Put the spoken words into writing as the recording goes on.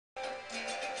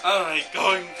Alright,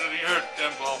 going to the Earth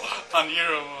Temple on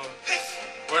Hero Mode.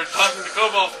 We're talking to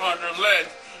Cobal's partner, Led.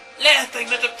 Last I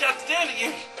met up chat today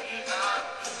here.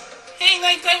 Hey,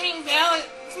 nice timing, pal.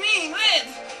 It's me, Led.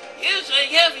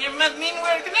 Usually you have your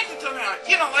Miniboss connected somehow.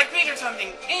 You don't like me or something.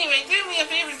 Anyway, do me a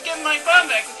favor and get my phone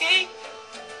back, okay?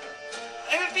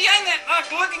 I was behind that rock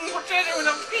looking for treasure when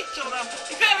a peach showed up.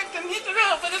 I panicked and hit the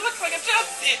road, but it looks like a job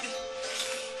did.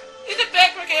 Is it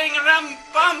back for carrying around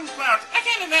bomb clouds? I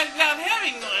can't imagine not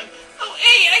having one. Oh,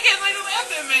 hey, I guess I don't have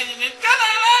to imagine it, because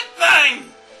I'm not fine.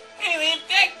 Anyway,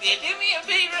 that's it. Do me a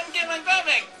favor and get my phone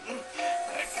back.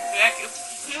 Back is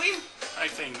silly. I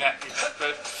think that is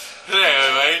but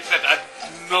anyway, I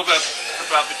know that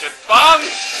about the kid bomb.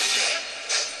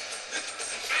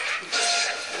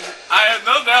 I have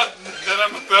no doubt that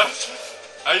I'm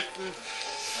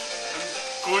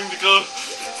going to go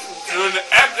to an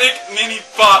epic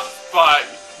mini-boss fight.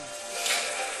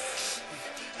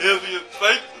 It'll be a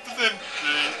fight with an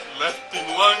entry lasting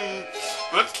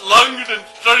much longer than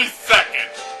 30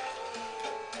 seconds.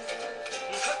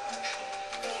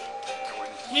 Go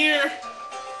in here.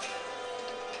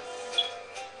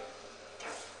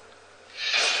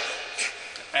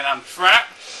 And I'm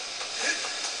trapped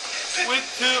with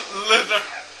two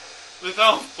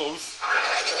Lizalfos.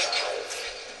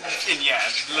 And yeah,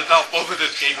 Lizalfos in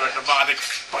this game are demonic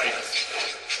spiders.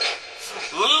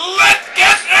 Let's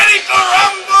get ready for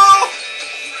Rumble!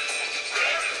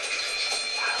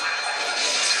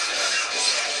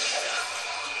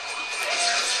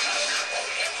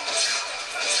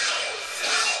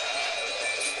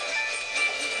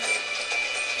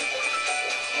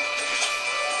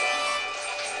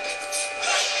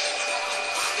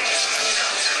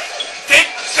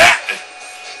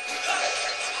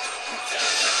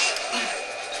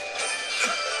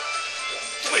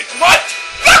 What?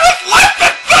 That was less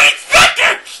than 30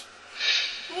 seconds!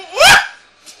 What?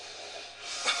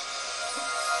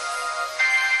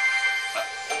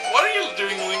 What are you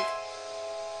doing, Link?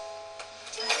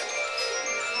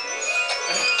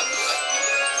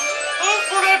 Oh,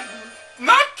 for that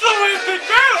not so epic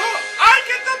battle, I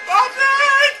get the ball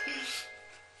back!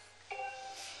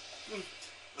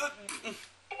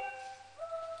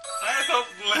 I thought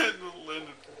Lynn would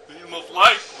be most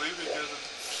likely because it's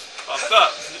popped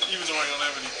up, even though I don't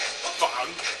have any fun.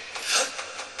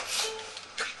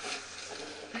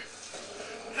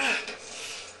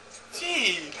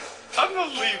 Gee,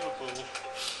 unbelievable.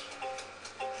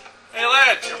 Hey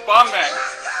lad, your bomb back.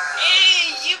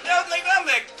 Hey, you got my bomb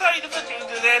back. Sorry to put you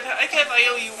into that. I guess I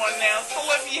owe you one now, so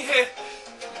let me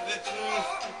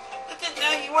That's it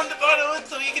now, you want to borrow it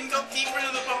so you can go deeper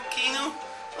into the volcano?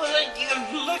 Alright, you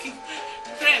lucky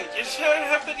friend, you sure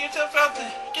have put yourself out there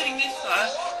getting this far.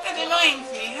 That reminds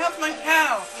me, how's my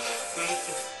pal?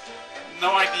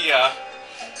 No idea.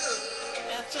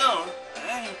 That's all.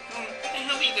 I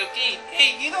hope he's okay.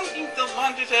 Hey, you don't think the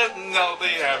monsters have... No,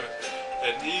 they haven't.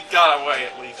 And he got away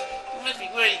at least. You must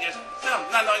be worried yourself,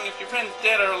 not knowing if your friend's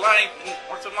dead or alive,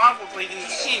 or some awful place in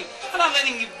the scene. I'm not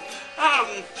letting you...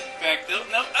 back though.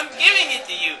 No, I'm giving it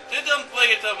to you. Just don't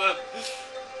play yourself up.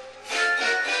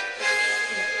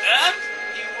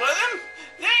 You want him?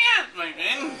 There he is, my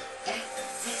friend.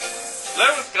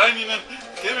 That was kind enough.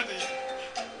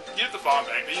 Give the bomb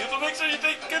back to you, so make sure you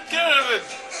take good care of it.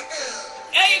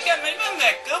 Now you got my bomb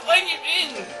back. Go find your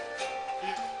friend.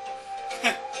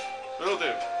 Will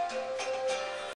do.